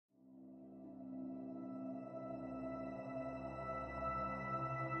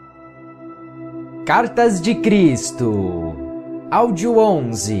Cartas de Cristo, Áudio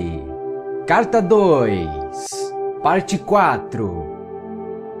 11, Carta 2, Parte 4.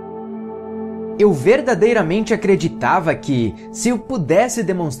 Eu verdadeiramente acreditava que, se eu pudesse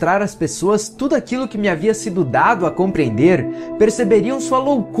demonstrar às pessoas tudo aquilo que me havia sido dado a compreender, perceberiam sua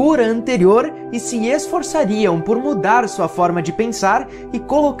loucura anterior e se esforçariam por mudar sua forma de pensar e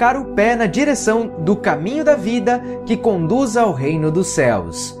colocar o pé na direção do caminho da vida que conduz ao reino dos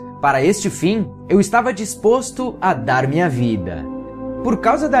céus. Para este fim, eu estava disposto a dar minha vida. Por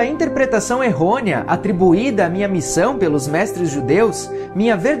causa da interpretação errônea atribuída à minha missão pelos mestres judeus,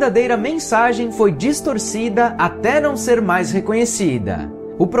 minha verdadeira mensagem foi distorcida até não ser mais reconhecida.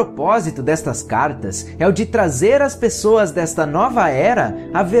 O propósito destas cartas é o de trazer às pessoas desta nova era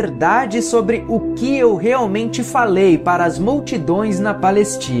a verdade sobre o que eu realmente falei para as multidões na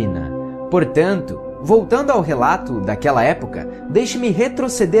Palestina. Portanto, voltando ao relato daquela época, deixe-me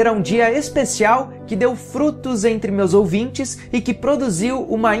retroceder a um dia especial que deu frutos entre meus ouvintes e que produziu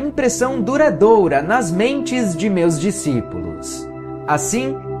uma impressão duradoura nas mentes de meus discípulos.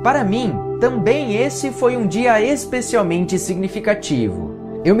 Assim, para mim, também esse foi um dia especialmente significativo.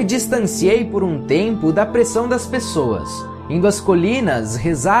 Eu me distanciei por um tempo da pressão das pessoas, indo às colinas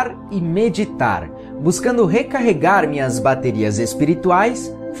rezar e meditar, buscando recarregar minhas baterias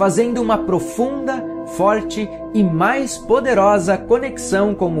espirituais, fazendo uma profunda, forte e mais poderosa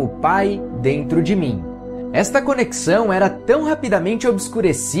conexão com o Pai dentro de mim. Esta conexão era tão rapidamente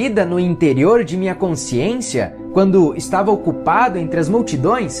obscurecida no interior de minha consciência, quando estava ocupado entre as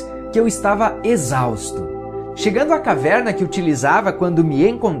multidões, que eu estava exausto. Chegando à caverna que utilizava quando me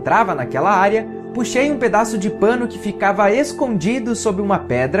encontrava naquela área, puxei um pedaço de pano que ficava escondido sob uma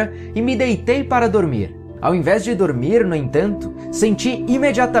pedra e me deitei para dormir. Ao invés de dormir, no entanto, senti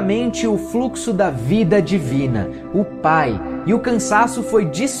imediatamente o fluxo da vida divina, o Pai, e o cansaço foi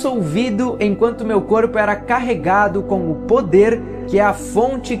dissolvido enquanto meu corpo era carregado com o poder que é a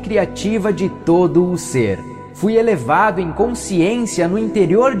fonte criativa de todo o ser. Fui elevado em consciência no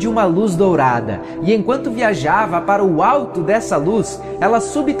interior de uma luz dourada, e enquanto viajava para o alto dessa luz, ela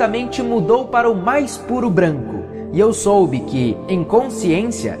subitamente mudou para o mais puro branco. E eu soube que, em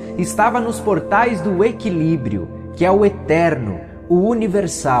consciência, estava nos portais do equilíbrio, que é o eterno, o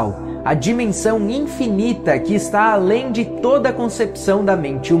universal, a dimensão infinita que está além de toda a concepção da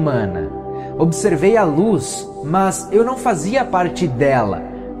mente humana. Observei a luz, mas eu não fazia parte dela,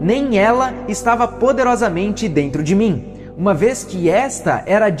 nem ela estava poderosamente dentro de mim, uma vez que esta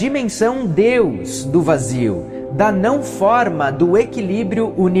era a dimensão Deus do vazio, da não-forma do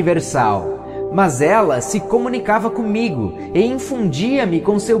equilíbrio universal. Mas ela se comunicava comigo e infundia-me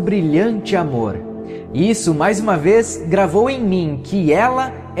com seu brilhante amor. Isso, mais uma vez, gravou em mim que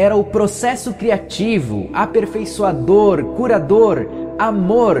ela era o processo criativo, aperfeiçoador, curador,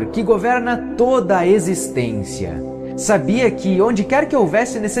 amor que governa toda a existência. Sabia que onde quer que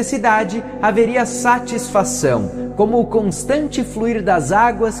houvesse necessidade, haveria satisfação, como o constante fluir das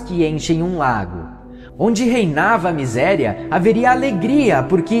águas que enchem um lago. Onde reinava a miséria, haveria alegria,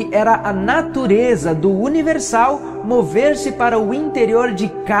 porque era a natureza do universal mover-se para o interior de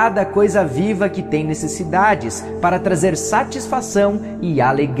cada coisa viva que tem necessidades, para trazer satisfação e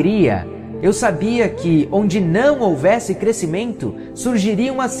alegria. Eu sabia que, onde não houvesse crescimento,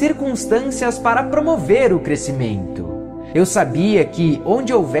 surgiriam as circunstâncias para promover o crescimento. Eu sabia que,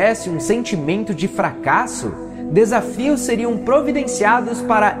 onde houvesse um sentimento de fracasso, desafios seriam providenciados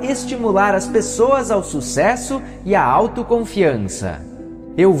para estimular as pessoas ao sucesso e à autoconfiança.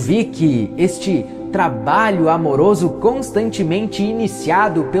 Eu vi que este trabalho amoroso constantemente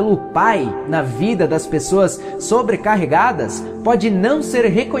iniciado pelo Pai na vida das pessoas sobrecarregadas pode não ser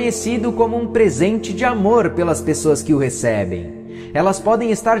reconhecido como um presente de amor pelas pessoas que o recebem. Elas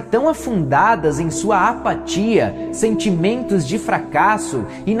podem estar tão afundadas em sua apatia, sentimentos de fracasso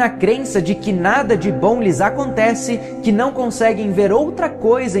e na crença de que nada de bom lhes acontece, que não conseguem ver outra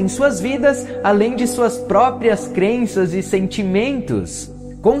coisa em suas vidas além de suas próprias crenças e sentimentos.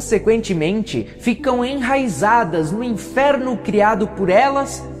 Consequentemente, ficam enraizadas no inferno criado por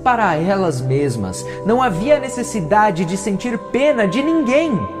elas para elas mesmas. Não havia necessidade de sentir pena de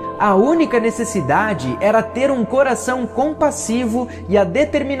ninguém. A única necessidade era ter um coração compassivo e a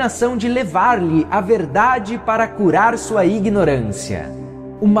determinação de levar-lhe a verdade para curar sua ignorância.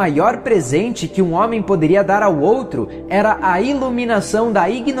 O maior presente que um homem poderia dar ao outro era a iluminação da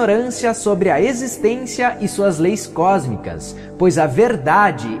ignorância sobre a existência e suas leis cósmicas, pois a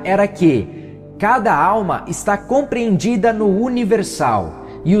verdade era que cada alma está compreendida no universal,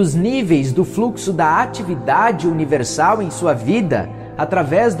 e os níveis do fluxo da atividade universal em sua vida,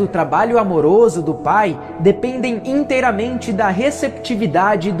 através do trabalho amoroso do Pai, dependem inteiramente da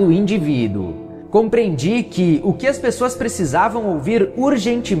receptividade do indivíduo. Compreendi que o que as pessoas precisavam ouvir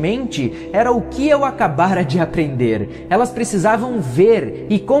urgentemente era o que eu acabara de aprender. Elas precisavam ver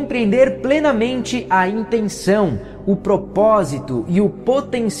e compreender plenamente a intenção, o propósito e o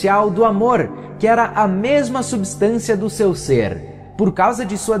potencial do amor, que era a mesma substância do seu ser. Por causa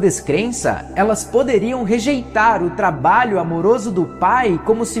de sua descrença, elas poderiam rejeitar o trabalho amoroso do Pai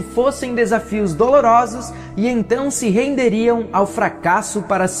como se fossem desafios dolorosos e então se renderiam ao fracasso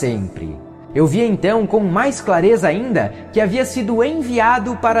para sempre. Eu vi então com mais clareza ainda que havia sido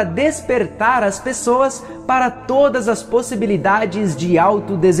enviado para despertar as pessoas para todas as possibilidades de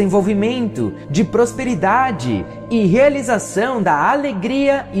autodesenvolvimento, de prosperidade e realização da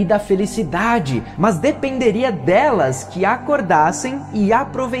alegria e da felicidade, mas dependeria delas que acordassem e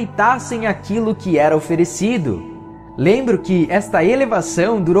aproveitassem aquilo que era oferecido. Lembro que esta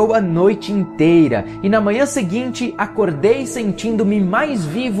elevação durou a noite inteira e na manhã seguinte acordei sentindo-me mais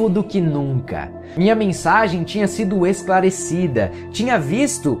vivo do que nunca. Minha mensagem tinha sido esclarecida, tinha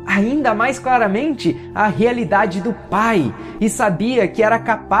visto ainda mais claramente a realidade do Pai e sabia que era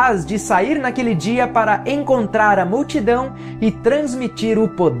capaz de sair naquele dia para encontrar a multidão e transmitir o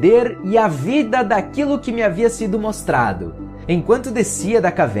poder e a vida daquilo que me havia sido mostrado. Enquanto descia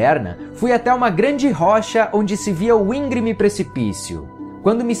da caverna, fui até uma grande rocha onde se via o íngreme precipício.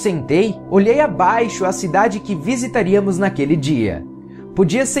 Quando me sentei, olhei abaixo a cidade que visitaríamos naquele dia.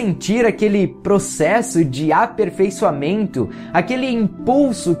 Podia sentir aquele processo de aperfeiçoamento, aquele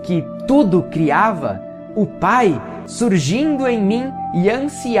impulso que tudo criava. O Pai surgindo em mim e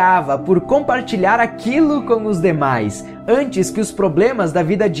ansiava por compartilhar aquilo com os demais, antes que os problemas da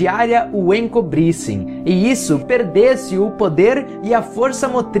vida diária o encobrissem, e isso perdesse o poder e a força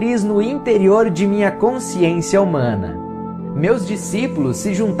motriz no interior de minha consciência humana. Meus discípulos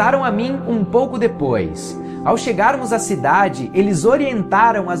se juntaram a mim um pouco depois. Ao chegarmos à cidade, eles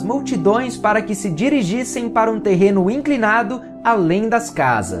orientaram as multidões para que se dirigissem para um terreno inclinado além das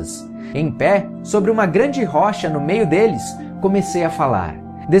casas. Em pé, sobre uma grande rocha no meio deles, comecei a falar.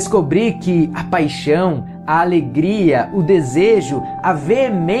 Descobri que a paixão, a alegria, o desejo, a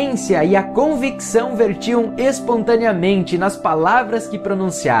veemência e a convicção vertiam espontaneamente nas palavras que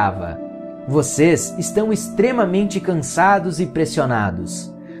pronunciava. Vocês estão extremamente cansados e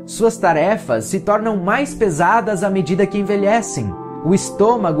pressionados. Suas tarefas se tornam mais pesadas à medida que envelhecem. O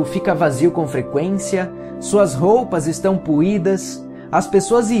estômago fica vazio com frequência, suas roupas estão poídas. As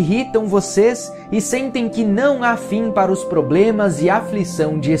pessoas irritam vocês e sentem que não há fim para os problemas e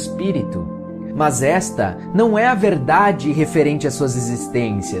aflição de espírito. Mas esta não é a verdade referente às suas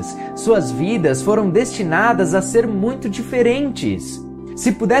existências. Suas vidas foram destinadas a ser muito diferentes.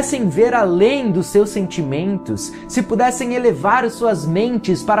 Se pudessem ver além dos seus sentimentos, se pudessem elevar suas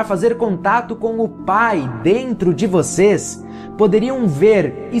mentes para fazer contato com o Pai dentro de vocês, poderiam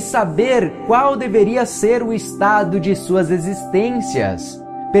ver e saber qual deveria ser o estado de suas existências.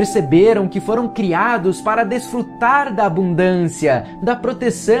 Perceberam que foram criados para desfrutar da abundância, da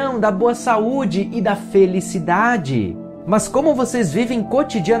proteção, da boa saúde e da felicidade. Mas como vocês vivem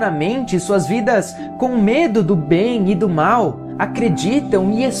cotidianamente suas vidas com medo do bem e do mal,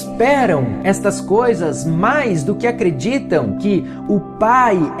 acreditam e esperam estas coisas mais do que acreditam que o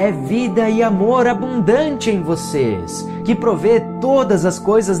Pai é vida e amor abundante em vocês, que provê todas as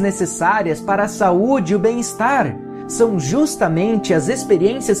coisas necessárias para a saúde e o bem-estar. São justamente as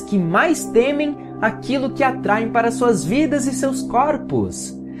experiências que mais temem aquilo que atraem para suas vidas e seus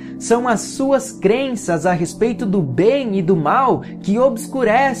corpos. São as suas crenças a respeito do bem e do mal que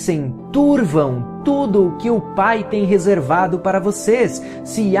obscurecem, turvam tudo o que o Pai tem reservado para vocês,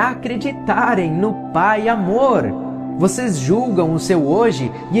 se acreditarem no Pai Amor. Vocês julgam o seu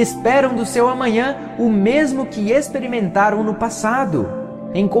hoje e esperam do seu amanhã o mesmo que experimentaram no passado.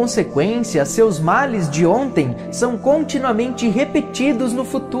 Em consequência, seus males de ontem são continuamente repetidos no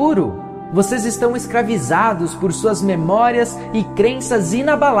futuro. Vocês estão escravizados por suas memórias e crenças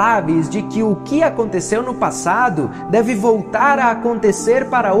inabaláveis de que o que aconteceu no passado deve voltar a acontecer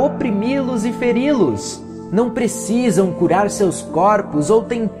para oprimi-los e feri-los. Não precisam curar seus corpos ou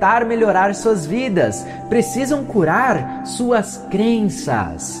tentar melhorar suas vidas. Precisam curar suas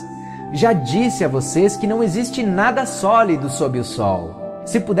crenças. Já disse a vocês que não existe nada sólido sob o sol.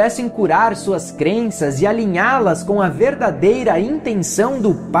 Se pudessem curar suas crenças e alinhá-las com a verdadeira intenção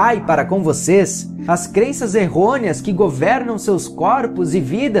do Pai para com vocês, as crenças errôneas que governam seus corpos e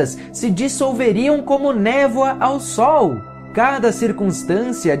vidas se dissolveriam como névoa ao sol. Cada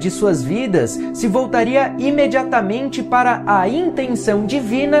circunstância de suas vidas se voltaria imediatamente para a intenção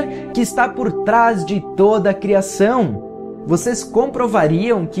divina que está por trás de toda a criação. vocês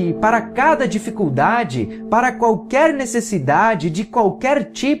comprovariam que para cada dificuldade, para qualquer necessidade de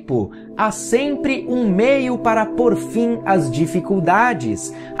qualquer tipo, há sempre um meio para pôr fim às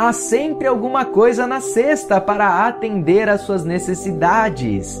dificuldades. Há sempre alguma coisa na cesta para atender às suas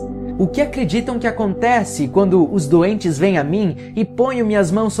necessidades. O que acreditam que acontece quando os doentes vêm a mim e ponho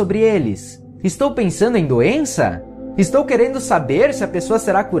minhas mãos sobre eles? Estou pensando em doença? Estou querendo saber se a pessoa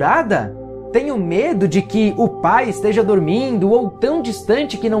será curada? Tenho medo de que o pai esteja dormindo ou tão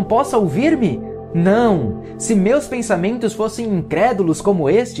distante que não possa ouvir-me? Não! Se meus pensamentos fossem incrédulos como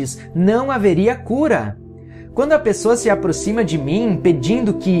estes, não haveria cura. Quando a pessoa se aproxima de mim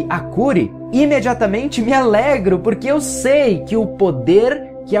pedindo que a cure, imediatamente me alegro, porque eu sei que o poder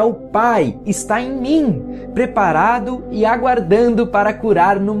que é o Pai está em mim, preparado e aguardando para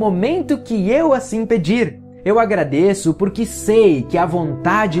curar no momento que eu assim pedir. Eu agradeço porque sei que a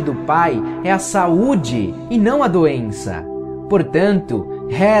vontade do Pai é a saúde e não a doença. Portanto,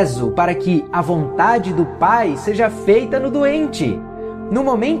 rezo para que a vontade do Pai seja feita no doente. No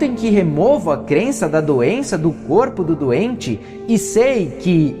momento em que removo a crença da doença do corpo do doente e sei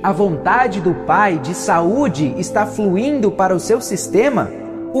que a vontade do Pai de saúde está fluindo para o seu sistema,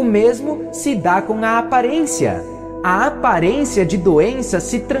 o mesmo se dá com a aparência. A aparência de doença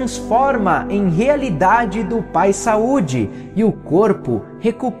se transforma em realidade do Pai Saúde e o corpo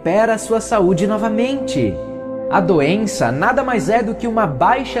recupera sua saúde novamente. A doença nada mais é do que uma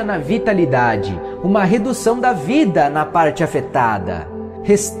baixa na vitalidade, uma redução da vida na parte afetada.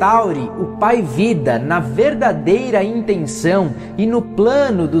 Restaure o Pai Vida na verdadeira intenção e no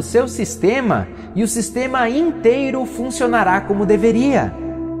plano do seu sistema, e o sistema inteiro funcionará como deveria.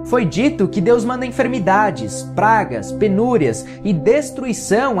 Foi dito que Deus manda enfermidades, pragas, penúrias e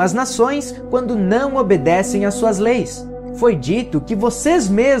destruição às nações quando não obedecem às suas leis. Foi dito que vocês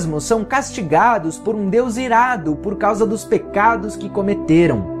mesmos são castigados por um Deus irado por causa dos pecados que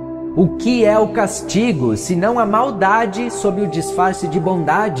cometeram. O que é o castigo, senão a maldade sob o disfarce de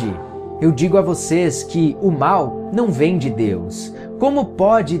bondade? Eu digo a vocês que o mal não vem de Deus. Como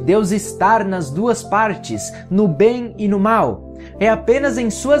pode Deus estar nas duas partes, no bem e no mal? É apenas em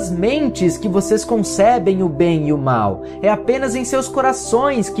suas mentes que vocês concebem o bem e o mal. É apenas em seus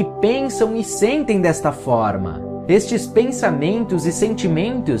corações que pensam e sentem desta forma. Estes pensamentos e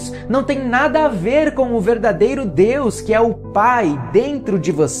sentimentos não têm nada a ver com o verdadeiro Deus, que é o Pai dentro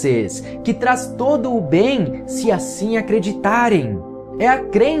de vocês, que traz todo o bem se assim acreditarem. É a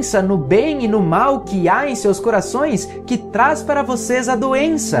crença no bem e no mal que há em seus corações que traz para vocês a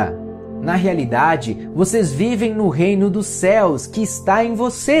doença. Na realidade, vocês vivem no reino dos céus que está em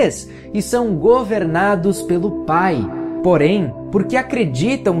vocês e são governados pelo Pai. Porém, porque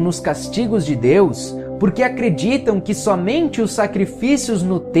acreditam nos castigos de Deus, porque acreditam que somente os sacrifícios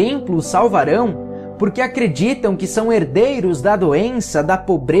no templo os salvarão, porque acreditam que são herdeiros da doença, da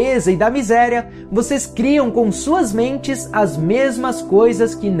pobreza e da miséria, vocês criam com suas mentes as mesmas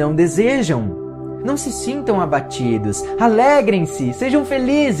coisas que não desejam. Não se sintam abatidos, alegrem-se, sejam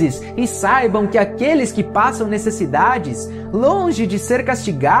felizes e saibam que aqueles que passam necessidades, longe de ser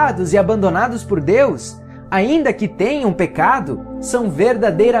castigados e abandonados por Deus, ainda que tenham pecado, são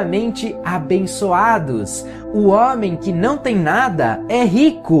verdadeiramente abençoados. O homem que não tem nada é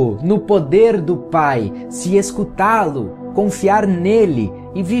rico no poder do Pai, se escutá-lo, confiar nele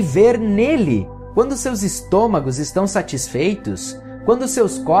e viver nele. Quando seus estômagos estão satisfeitos, quando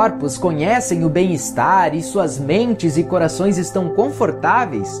seus corpos conhecem o bem-estar e suas mentes e corações estão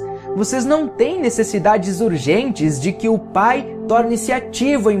confortáveis, vocês não têm necessidades urgentes de que o Pai torne-se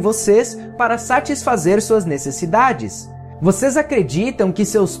ativo em vocês para satisfazer suas necessidades. Vocês acreditam que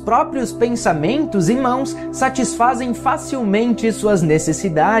seus próprios pensamentos e mãos satisfazem facilmente suas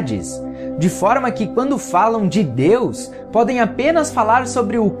necessidades, de forma que quando falam de Deus, podem apenas falar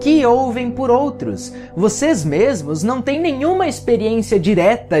sobre o que ouvem por outros. Vocês mesmos não têm nenhuma experiência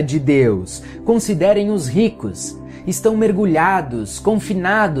direta de Deus. Considerem os ricos. Estão mergulhados,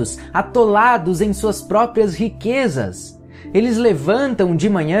 confinados, atolados em suas próprias riquezas. Eles levantam de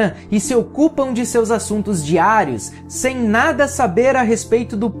manhã e se ocupam de seus assuntos diários, sem nada saber a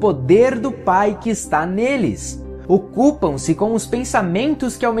respeito do poder do Pai que está neles. Ocupam-se com os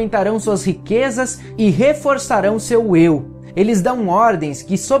pensamentos que aumentarão suas riquezas e reforçarão seu eu. Eles dão ordens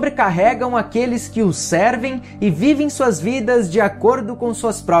que sobrecarregam aqueles que os servem e vivem suas vidas de acordo com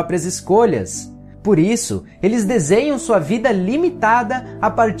suas próprias escolhas. Por isso, eles desenham sua vida limitada a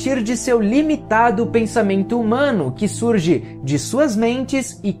partir de seu limitado pensamento humano que surge de suas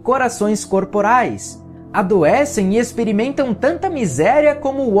mentes e corações corporais. Adoecem e experimentam tanta miséria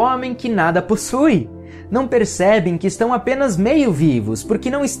como o homem que nada possui. não percebem que estão apenas meio vivos,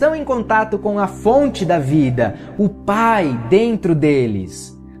 porque não estão em contato com a fonte da vida, o Pai dentro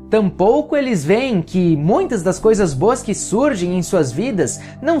deles. Tampouco eles veem que muitas das coisas boas que surgem em suas vidas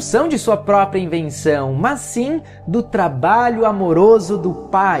não são de sua própria invenção, mas sim do trabalho amoroso do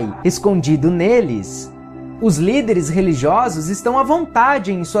Pai, escondido neles. Os líderes religiosos estão à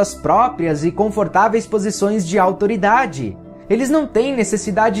vontade em suas próprias e confortáveis posições de autoridade. Eles não têm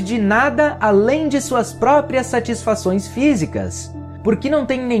necessidade de nada além de suas próprias satisfações físicas. Porque não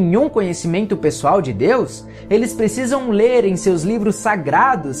têm nenhum conhecimento pessoal de Deus, eles precisam ler em seus livros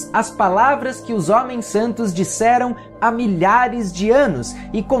sagrados as palavras que os homens santos disseram há milhares de anos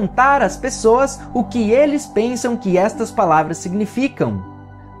e contar às pessoas o que eles pensam que estas palavras significam.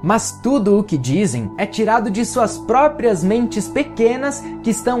 Mas tudo o que dizem é tirado de suas próprias mentes pequenas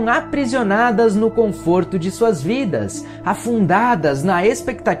que estão aprisionadas no conforto de suas vidas, afundadas na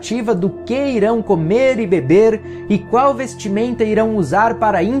expectativa do que irão comer e beber e qual vestimenta irão usar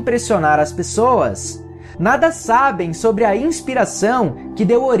para impressionar as pessoas. Nada sabem sobre a inspiração que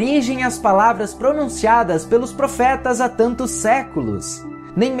deu origem às palavras pronunciadas pelos profetas há tantos séculos.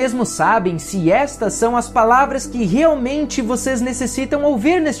 Nem mesmo sabem se estas são as palavras que realmente vocês necessitam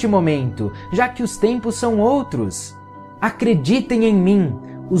ouvir neste momento, já que os tempos são outros. Acreditem em mim,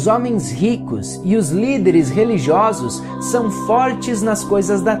 os homens ricos e os líderes religiosos são fortes nas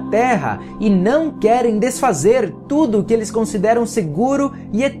coisas da terra e não querem desfazer tudo o que eles consideram seguro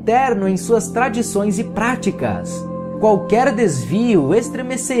e eterno em suas tradições e práticas. Qualquer desvio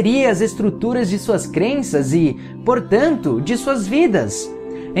estremeceria as estruturas de suas crenças e, portanto, de suas vidas.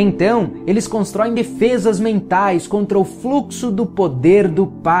 Então, eles constroem defesas mentais contra o fluxo do poder do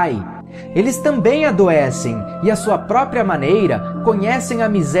Pai. Eles também adoecem e, à sua própria maneira, conhecem a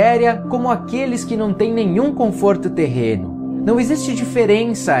miséria como aqueles que não têm nenhum conforto terreno. Não existe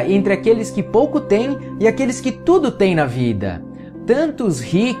diferença entre aqueles que pouco têm e aqueles que tudo têm na vida. Tanto os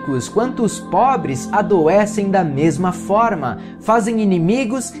ricos quanto os pobres adoecem da mesma forma, fazem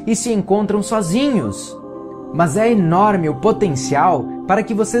inimigos e se encontram sozinhos. Mas é enorme o potencial para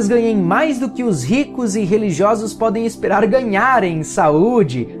que vocês ganhem mais do que os ricos e religiosos podem esperar ganhar em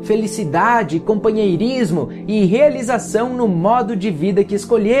saúde, felicidade, companheirismo e realização no modo de vida que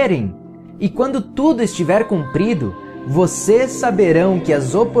escolherem. E quando tudo estiver cumprido, vocês saberão que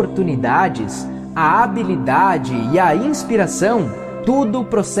as oportunidades, a habilidade e a inspiração, tudo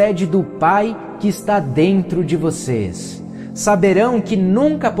procede do Pai que está dentro de vocês. Saberão que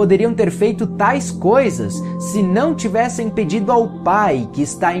nunca poderiam ter feito tais coisas se não tivessem pedido ao Pai que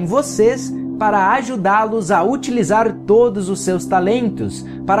está em vocês para ajudá-los a utilizar todos os seus talentos,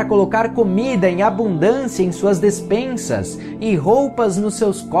 para colocar comida em abundância em suas despensas, e roupas nos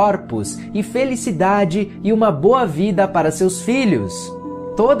seus corpos, e felicidade e uma boa vida para seus filhos.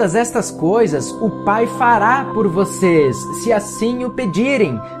 Todas estas coisas o Pai fará por vocês, se assim o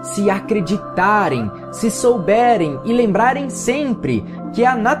pedirem, se acreditarem, se souberem e lembrarem sempre que é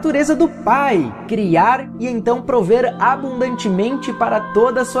a natureza do Pai criar e então prover abundantemente para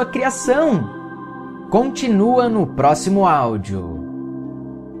toda a sua criação. Continua no próximo áudio.